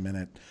just a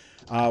minute.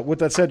 With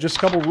that said, just a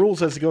couple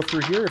rules as we go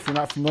through here. If you're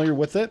not familiar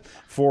with it,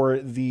 for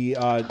the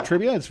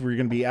trivia, we're going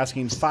to be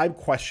asking 5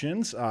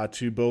 questions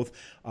to both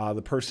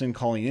the person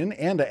calling in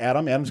and to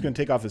Adam. Adam's going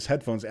to take off his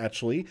headphones,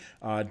 actually,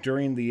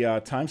 during the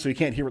time, so you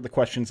can't hear what the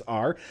questions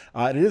are.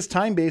 It is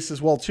time-based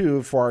as well,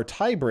 too, for our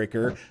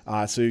tiebreaker,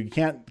 so you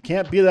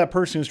can't be that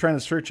person who's trying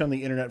to search on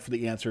the internet for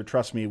the answer.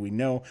 Trust me, we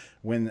know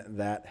when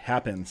that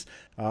happens.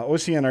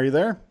 Ocean, are you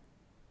there?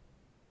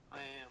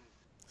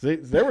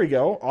 There we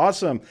go.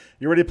 Awesome.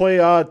 You ready to play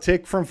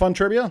Take from Fun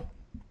trivia?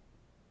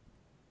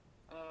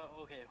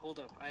 Okay, hold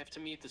up. I have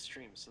to mute the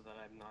stream so that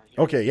I'm not...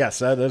 Okay, yes,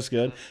 that's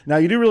good. Now,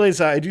 you do realize,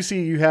 I do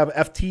see you have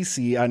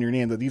FTC on your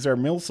name, that these are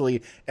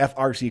mostly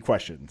FRC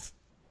questions.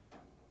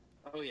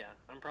 Oh, yeah.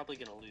 I'm probably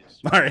going to lose.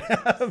 All right.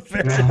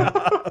 Fair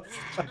enough.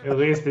 At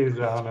least he's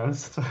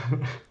honest.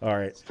 All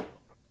right.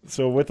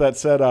 So with that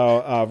said,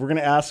 we're going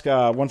to ask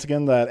once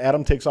again that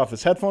Adam takes off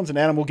his headphones, and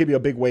Adam will give you a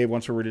big wave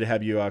once we're ready to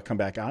have you come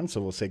back on.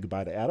 So we'll say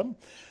goodbye to Adam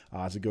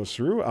as it goes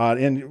through.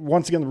 And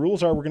once again, the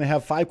rules are we're going to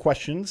have 5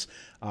 questions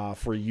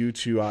for you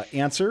to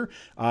answer.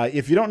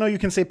 If you don't know, you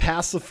can say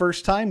pass the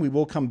first time. We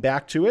will come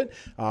back to it.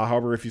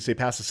 However, if you say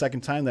pass the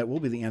second time, that will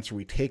be the answer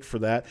we take for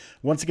that.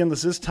 Once again,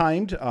 this is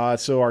timed.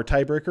 So our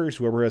tiebreaker is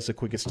whoever has the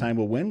quickest time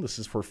will win. This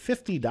is for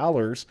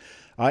 $50.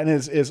 And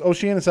is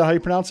Ocean, is that how you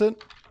pronounce it?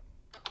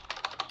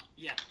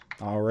 Yeah.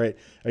 All right.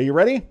 Are you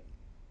ready?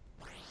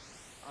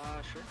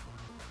 Sure.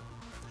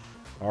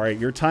 All right.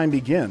 Your time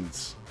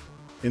begins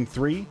in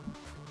 3,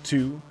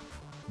 2,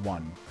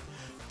 1.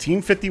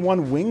 Team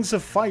 51 Wings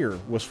of Fire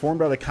was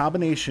formed out of a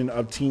combination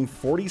of Team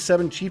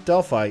 47 Chief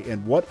Delphi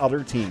and what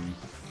other team?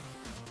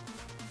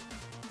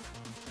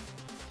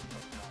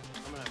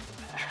 I'm going to have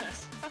to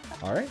pass.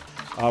 All right.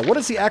 What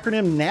does the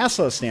acronym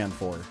NASA stand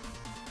for?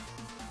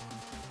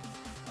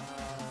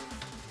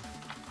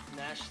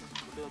 National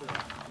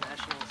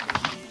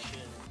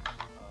Association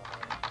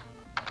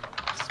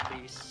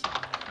Space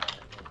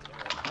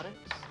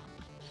Robotics.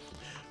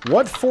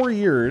 What 4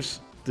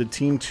 years did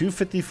Team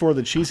 254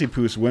 the Cheesy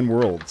Poos win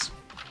Worlds?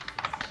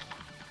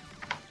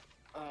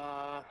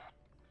 Let's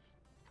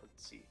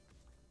see.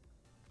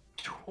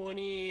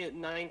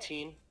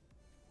 2019,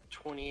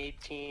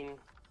 2018,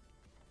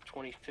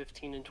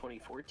 2015, and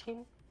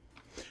 2014.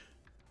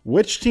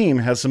 Which team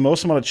has the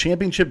most amount of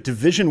championship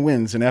division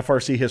wins in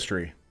FRC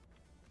history?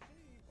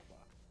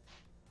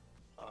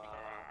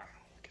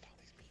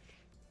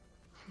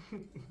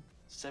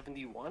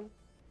 71.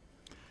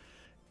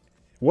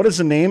 What is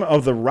the name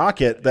of the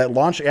rocket that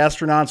launched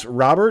astronauts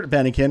Robert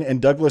Bennikin and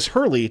Douglas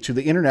Hurley to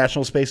the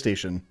International Space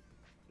Station?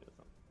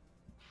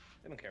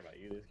 They don't care about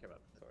you. They just care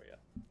about Victoria.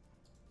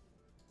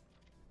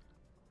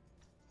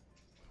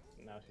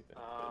 Now she's been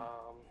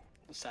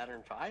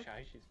Saturn V.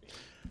 shy. She's being...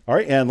 All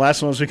right, and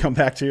last one as we come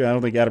back to, I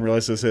don't think Adam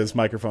realizes his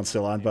microphone's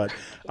still on, but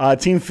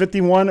Team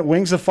 51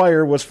 Wings of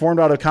Fire was formed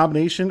out of a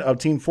combination of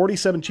Team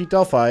 47 Chief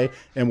Delphi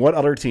and what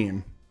other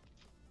team?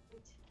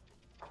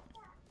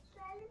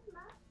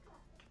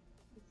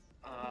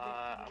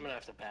 I'm going to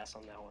have to pass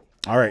on that one.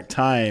 All right,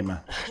 time.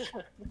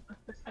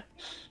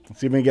 Let's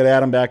see if we can get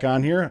Adam back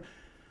on here.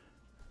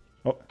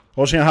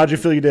 Oh, Shannon, how'd you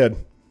feel you did?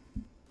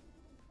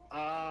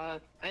 I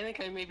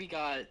think I maybe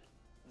got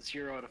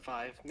 0 out of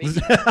 5.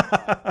 Maybe.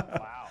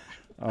 Wow.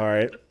 All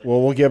right.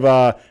 Well, we're going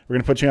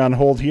to put you on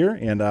hold here,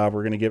 and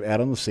we're going to give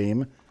Adam the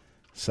same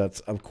sets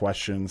of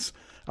questions.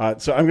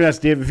 So I'm going to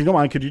ask Dave, if you don't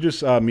mind, could you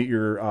just mute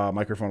your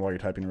microphone while you're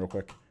typing real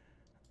quick?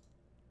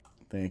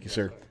 Thank you,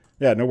 sir.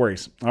 Yeah, no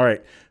worries. All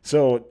right.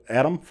 So,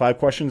 Adam, 5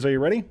 questions. Are you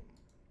ready?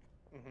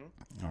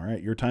 Mm-hmm. All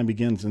right. Your time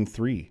begins in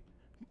 3,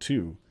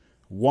 2,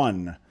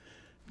 1.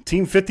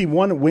 Team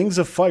 51 Wings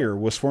of Fire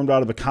was formed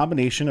out of a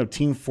combination of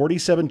Team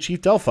 47 Chief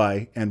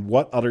Delphi and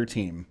what other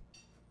team?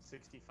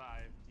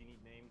 65. Do you need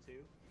name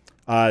too?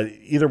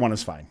 Either one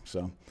is fine.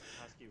 So,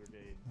 Husky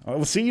Brigade.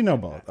 we'll see. You know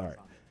both. All right.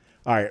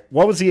 All right.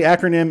 What was the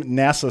acronym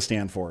NASA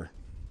stand for?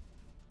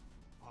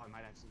 Oh, I might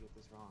actually get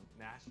this wrong.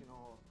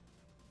 National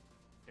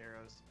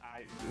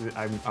Aeros.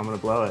 I'm gonna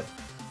blow it.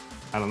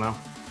 I don't know.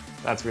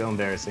 That's real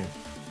embarrassing.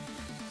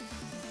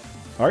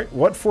 All right.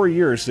 What 4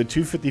 years did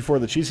 254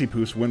 the Cheesy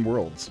Poos win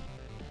Worlds?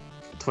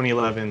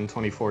 2011,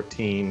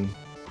 2014,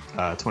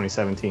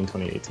 2017,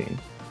 2018.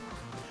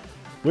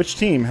 Which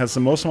team has the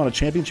most amount of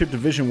championship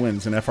division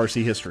wins in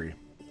FRC history?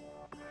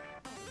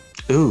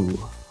 Ooh.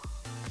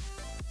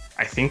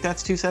 I think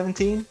that's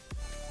 217.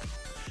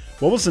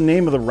 What was the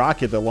name of the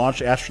rocket that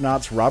launched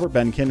astronauts Robert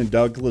Behnken and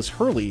Douglas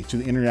Hurley to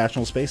the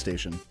International Space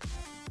Station?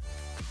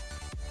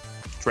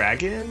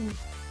 Dragon?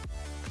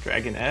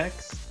 Dragon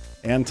X?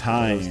 And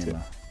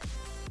time.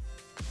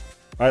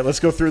 All right, let's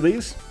go through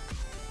these.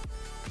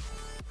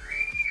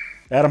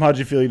 Adam, how'd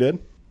you feel you did?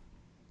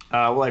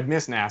 Well, I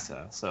missed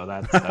NASA, so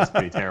that's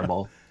pretty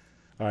terrible.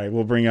 All right,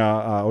 we'll bring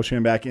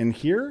Ocean back in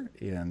here,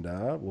 and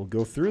we'll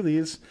go through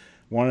these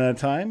one at a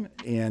time.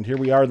 And here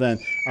we are then.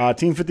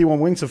 Team 51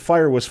 Wings of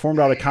Fire was formed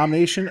out of a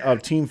combination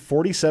of Team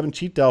 47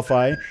 Chief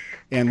Delphi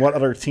and what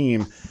other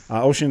team?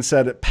 Ocean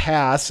said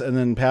pass, and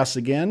then pass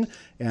again.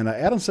 And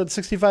Adam said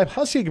 65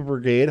 Husky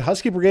Brigade.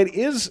 Husky Brigade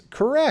is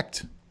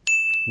correct.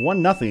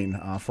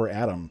 1-0 for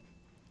Adam.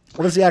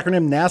 What does the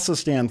acronym NASA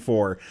stand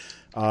for?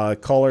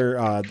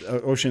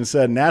 Ocean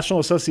said National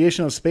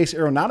Association of Space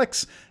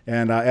Aeronautics,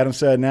 and Adam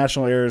said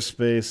National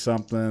Aerospace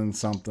something.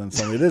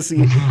 It is the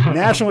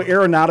National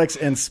Aeronautics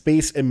and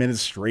Space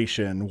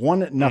Administration.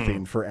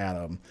 1-0 for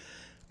Adam.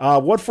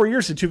 What 4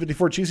 years did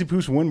 254 Cheesy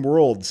Poos win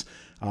Worlds?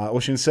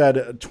 Ocean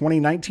said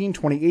 2019,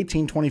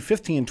 2018,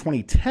 2015, and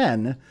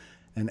 2010.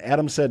 And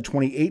Adam said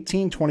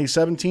 2018,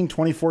 2017,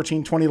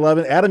 2014,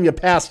 2011. Adam, you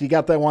passed. You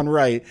got that one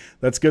right.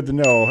 That's good to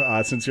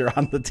know since you're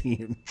on the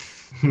team.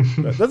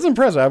 That's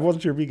impressive. I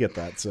wasn't sure if you get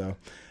that. So,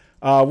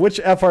 which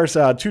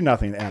FRC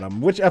 2-0, Adam?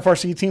 Which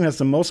FRC team has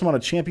the most amount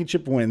of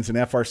championship wins in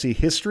FRC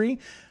history?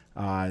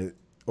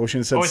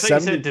 Ocean said 70. You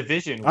said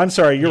division. I'm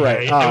sorry. You're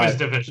right. It was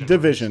division.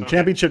 Division. Okay.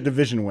 Championship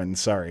division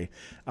wins. Sorry.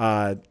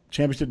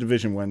 Championship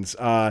division wins.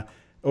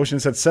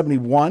 Ocean said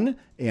 71,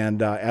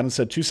 and Adam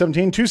said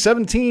 217.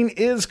 217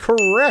 is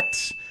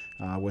correct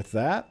with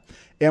that.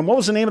 And what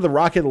was the name of the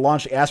rocket that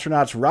launched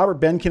astronauts Robert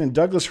Behnken and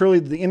Douglas Hurley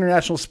to the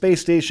International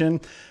Space Station?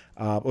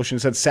 Ocean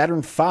said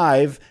Saturn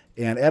V,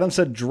 and Adam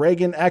said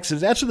Dragon X.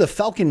 It's actually the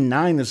Falcon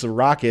 9 is the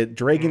rocket.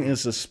 Dragon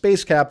is the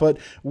space capsule.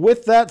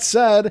 With that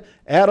said,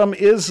 Adam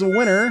is the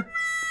winner.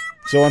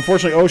 So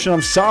unfortunately, Ocean,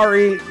 I'm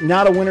sorry,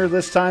 not a winner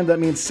this time. That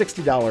means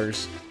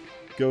 $60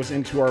 goes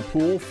into our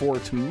pool for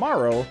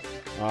tomorrow.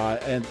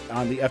 And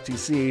on the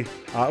FTC.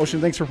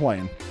 Ocean, thanks for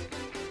playing.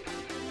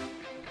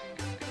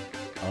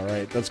 All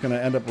right, that's going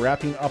to end up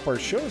wrapping up our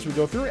show as we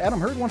go through.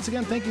 Adam Hurd, once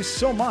again, thank you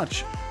so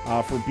much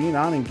for being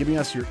on and giving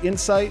us your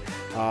insight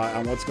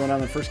on what's going on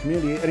in the FIRST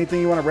community.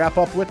 Anything you want to wrap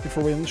up with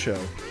before we end the show?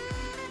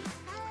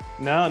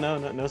 No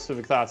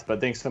specific thoughts,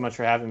 but thanks so much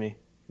for having me. It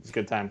was a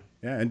good time.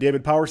 Yeah, and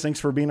David Powers, thanks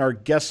for being our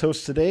guest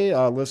host today.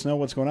 Let us know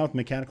what's going on with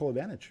Mechanical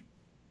Advantage.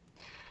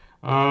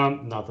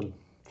 Nothing.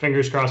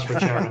 Fingers crossed for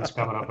Chairman's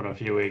coming up in a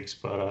few weeks,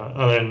 but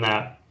other than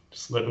that,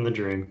 just living the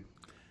dream.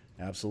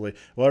 Absolutely.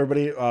 Well,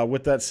 everybody,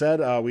 with that said,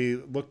 we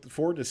look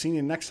forward to seeing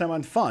you next time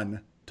on Fun.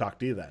 Talk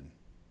to you then.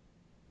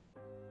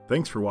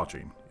 Thanks for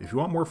watching. If you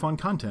want more fun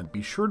content,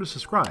 be sure to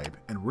subscribe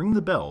and ring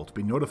the bell to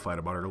be notified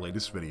about our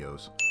latest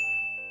videos.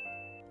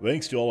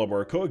 Thanks to all of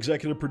our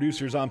co-executive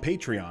producers on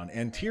Patreon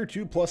and Tier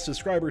 2 Plus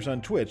subscribers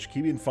on Twitch,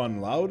 keeping fun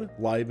loud,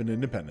 live, and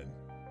independent.